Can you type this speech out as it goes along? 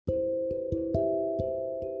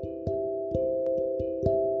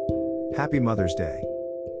Happy Mother's Day.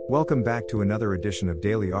 Welcome back to another edition of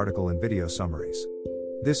Daily Article and Video Summaries.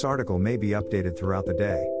 This article may be updated throughout the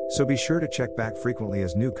day, so be sure to check back frequently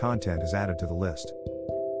as new content is added to the list.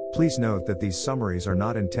 Please note that these summaries are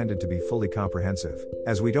not intended to be fully comprehensive,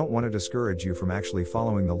 as we don't want to discourage you from actually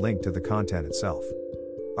following the link to the content itself.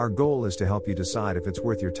 Our goal is to help you decide if it's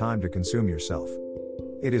worth your time to consume yourself.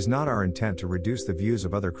 It is not our intent to reduce the views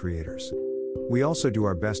of other creators. We also do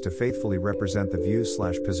our best to faithfully represent the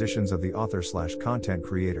views/positions of the author/content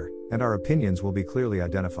creator, and our opinions will be clearly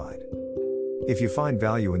identified. If you find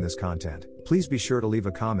value in this content, please be sure to leave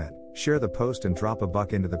a comment, share the post and drop a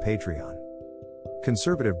buck into the Patreon.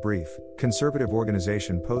 Conservative brief: conservative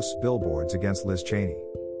organization posts billboards against Liz Cheney.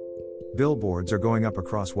 Billboards are going up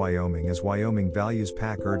across Wyoming as Wyoming Values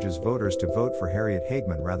PAC urges voters to vote for Harriet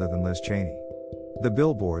Hageman rather than Liz Cheney. The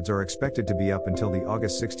billboards are expected to be up until the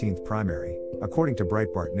August 16th primary, according to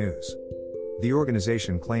Breitbart News. The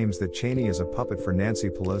organization claims that Cheney is a puppet for Nancy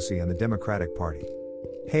Pelosi and the Democratic Party.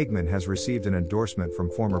 Hageman has received an endorsement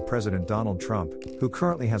from former President Donald Trump, who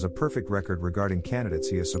currently has a perfect record regarding candidates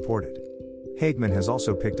he has supported. Hageman has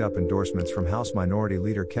also picked up endorsements from House Minority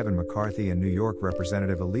Leader Kevin McCarthy and New York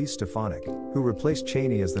Representative Elise Stefanik, who replaced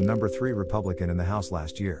Cheney as the number 3 Republican in the House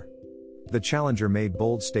last year. The challenger made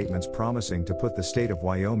bold statements promising to put the state of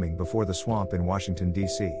Wyoming before the swamp in Washington,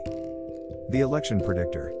 D.C. The election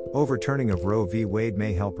predictor: overturning of Roe v. Wade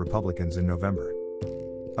may help Republicans in November.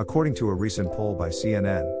 According to a recent poll by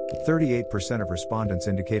CNN, 38% of respondents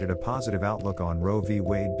indicated a positive outlook on Roe v.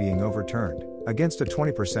 Wade being overturned, against a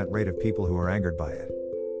 20% rate of people who are angered by it.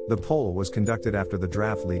 The poll was conducted after the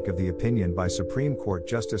draft leak of the opinion by Supreme Court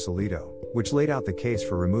Justice Alito, which laid out the case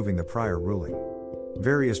for removing the prior ruling.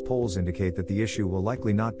 Various polls indicate that the issue will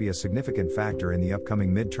likely not be a significant factor in the upcoming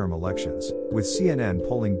midterm elections, with CNN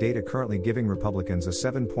polling data currently giving Republicans a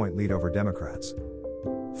 7-point lead over Democrats.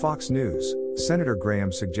 Fox News: Senator Graham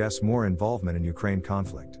suggests more involvement in Ukraine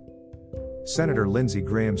conflict. Senator Lindsey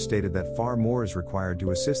Graham stated that far more is required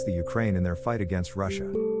to assist the Ukraine in their fight against Russia.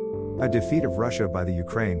 A defeat of Russia by the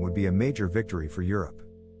Ukraine would be a major victory for Europe.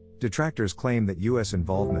 Detractors claim that U.S.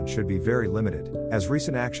 involvement should be very limited, as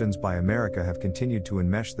recent actions by America have continued to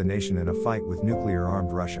enmesh the nation in a fight with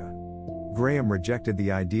nuclear-armed Russia. Graham rejected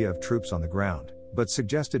the idea of troops on the ground, but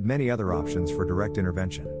suggested many other options for direct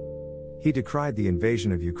intervention. He decried the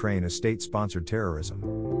invasion of Ukraine as state-sponsored terrorism.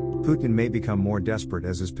 Putin may become more desperate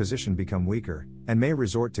as his position becomes weaker, and may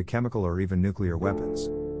resort to chemical or even nuclear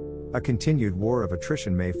weapons. A continued war of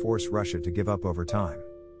attrition may force Russia to give up over time.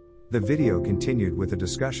 The video continued with a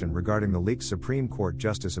discussion regarding the leaked Supreme Court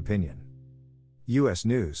justice opinion. U.S.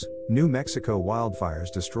 News: New Mexico wildfires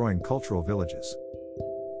destroying cultural villages.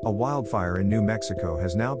 A wildfire in New Mexico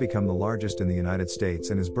has now become the largest in the United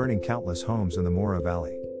States and is burning countless homes in the Mora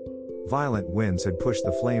Valley. Violent winds had pushed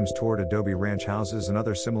the flames toward adobe ranch houses and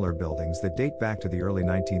other similar buildings that date back to the early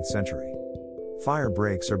 19th century. Fire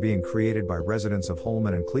breaks are being created by residents of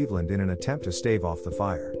Holman and Cleveland in an attempt to stave off the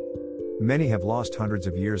fire. Many have lost hundreds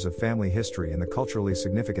of years of family history in the culturally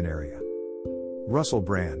significant area. Russell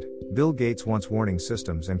Brand: Bill Gates wants warning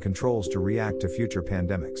systems and controls to react to future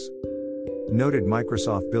pandemics. Noted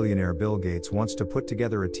Microsoft billionaire Bill Gates wants to put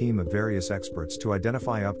together a team of various experts to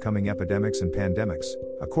identify upcoming epidemics and pandemics,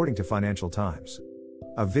 according to Financial Times.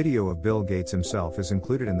 A video of Bill Gates himself is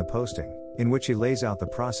included in the posting, in which he lays out the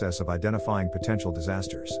process of identifying potential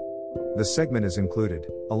disasters. The segment is included,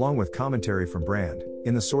 along with commentary from Brand,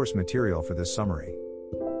 in the source material for this summary.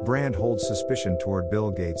 Brand holds suspicion toward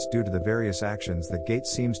Bill Gates due to the various actions that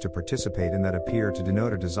Gates seems to participate in that appear to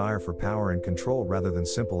denote a desire for power and control rather than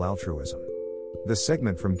simple altruism. The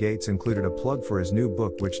segment from Gates included a plug for his new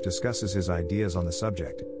book which discusses his ideas on the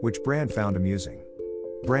subject, which Brand found amusing.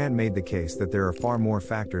 Brand made the case that there are far more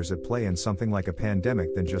factors at play in something like a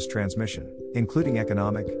pandemic than just transmission, including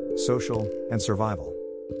economic, social, and survival.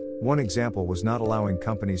 One example was not allowing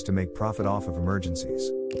companies to make profit off of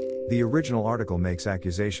emergencies. The original article makes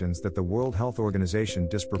accusations that the World Health Organization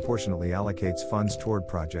disproportionately allocates funds toward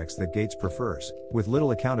projects that Gates prefers, with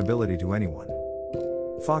little accountability to anyone.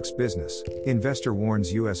 Fox Business: investor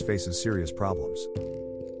warns U.S. faces serious problems.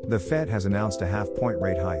 The Fed has announced a half-point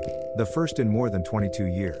rate hike, the first in more than 22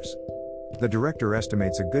 years. The director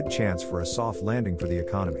estimates a good chance for a soft landing for the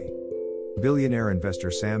economy. Billionaire investor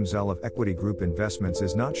Sam Zell of Equity Group Investments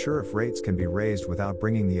is not sure if rates can be raised without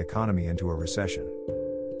bringing the economy into a recession.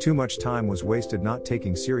 Too much time was wasted not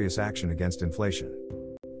taking serious action against inflation.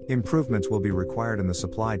 Improvements will be required in the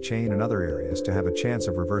supply chain and other areas to have a chance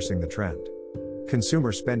of reversing the trend.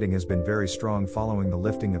 Consumer spending has been very strong following the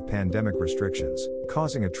lifting of pandemic restrictions,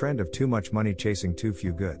 causing a trend of too much money chasing too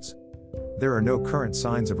few goods. There are no current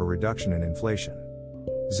signs of a reduction in inflation.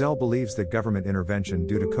 Zell believes that government intervention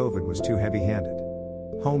due to COVID was too heavy-handed.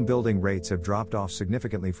 Home building rates have dropped off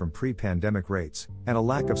significantly from pre-pandemic rates, and a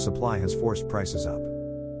lack of supply has forced prices up.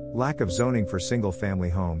 Lack of zoning for single-family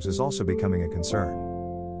homes is also becoming a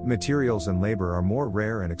concern. Materials and labor are more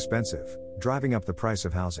rare and expensive, driving up the price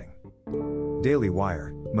of housing. Daily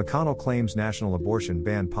Wire, McConnell claims national abortion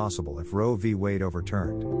ban possible if Roe v. Wade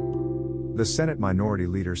overturned. The Senate Minority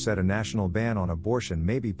Leader said a national ban on abortion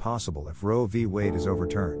may be possible if Roe v. Wade is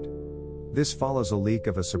overturned. This follows a leak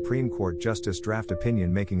of a Supreme Court Justice draft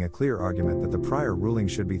opinion making a clear argument that the prior ruling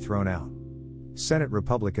should be thrown out. Senate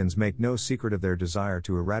Republicans make no secret of their desire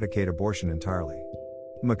to eradicate abortion entirely.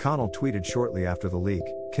 McConnell tweeted shortly after the leak,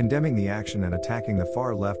 condemning the action and attacking the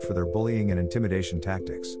far left for their bullying and intimidation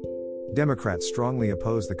tactics. Democrats strongly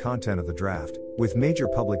oppose the content of the draft, with major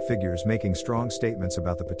public figures making strong statements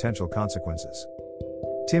about the potential consequences.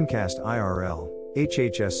 Timcast IRL,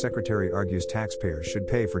 HHS Secretary argues taxpayers should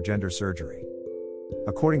pay for gender surgery.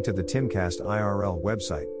 According to the Timcast IRL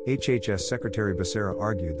website, HHS Secretary Becerra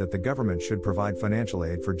argued that the government should provide financial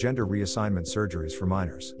aid for gender reassignment surgeries for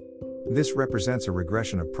minors. This represents a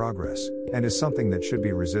regression of progress, and is something that should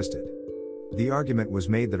be resisted. The argument was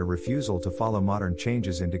made that a refusal to follow modern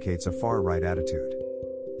changes indicates a far-right attitude.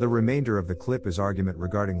 The remainder of the clip is argument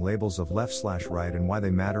regarding labels of left/right and why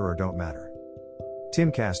they matter or don't matter.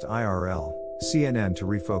 Timcast IRL, CNN to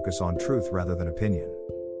refocus on truth rather than opinion.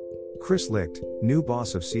 Chris Licht, new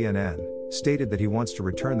boss of CNN, stated that he wants to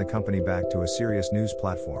return the company back to a serious news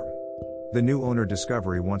platform. The new owner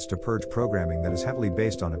Discovery wants to purge programming that is heavily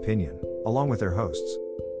based on opinion, along with their hosts.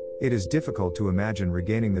 It is difficult to imagine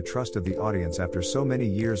regaining the trust of the audience after so many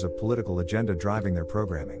years of political agenda driving their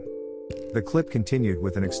programming. The clip continued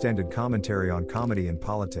with an extended commentary on comedy and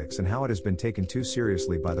politics and how it has been taken too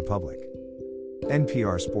seriously by the public.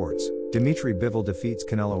 NPR Sports, Dmitry Bivol defeats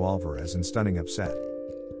Canelo Alvarez in stunning upset.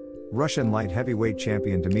 Russian light heavyweight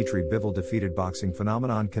champion Dmitry Bivol defeated boxing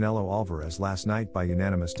phenomenon Canelo Alvarez last night by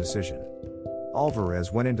unanimous decision.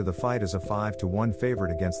 Alvarez went into the fight as a 5-1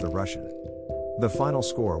 favorite against the Russian. The final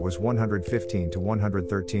score was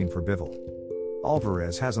 115-113 for Bivol.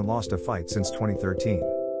 Alvarez hasn't lost a fight since 2013.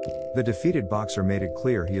 The defeated boxer made it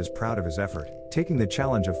clear he is proud of his effort, taking the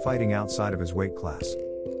challenge of fighting outside of his weight class.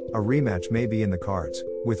 A rematch may be in the cards,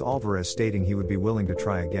 with Alvarez stating he would be willing to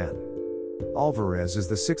try again. Alvarez is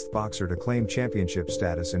the sixth boxer to claim championship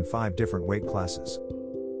status in 5 different weight classes.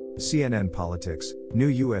 CNN Politics, new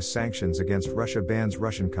U.S. sanctions against Russia bans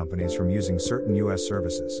Russian companies from using certain U.S.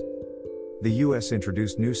 services. The U.S.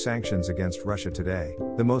 introduced new sanctions against Russia today,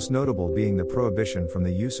 the most notable being the prohibition from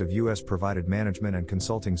the use of U.S.-provided management and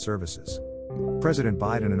consulting services. President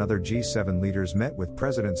Biden and other G7 leaders met with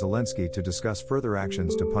President Zelensky to discuss further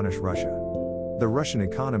actions to punish Russia. The Russian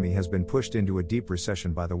economy has been pushed into a deep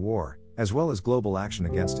recession by the war, as well as global action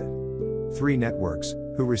against it. 3 networks,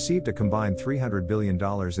 who received a combined $300 billion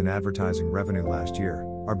in advertising revenue last year,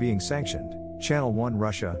 are being sanctioned: Channel One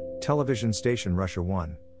Russia, television station Russia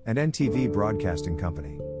One, and NTV Broadcasting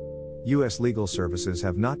Company. U.S. legal services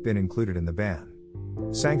have not been included in the ban.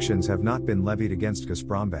 Sanctions have not been levied against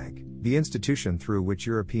Gazprombank, the institution through which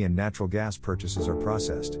European natural gas purchases are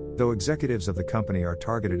processed, though executives of the company are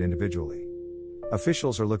targeted individually.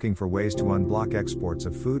 Officials are looking for ways to unblock exports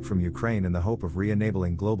of food from Ukraine in the hope of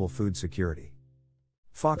re-enabling global food security.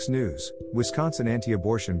 Fox News, Wisconsin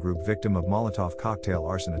anti-abortion group victim of Molotov cocktail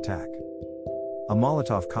arson attack. A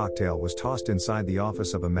Molotov cocktail was tossed inside the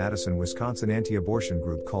office of a Madison, Wisconsin anti-abortion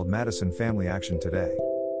group called Madison Family Action today.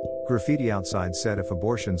 Graffiti outside said, "If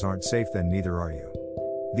abortions aren't safe, then neither are you."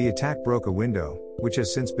 The attack broke a window, which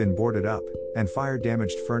has since been boarded up, and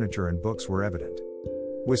fire-damaged furniture and books were evident.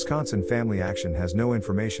 Wisconsin Family Action has no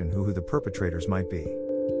information who the perpetrators might be.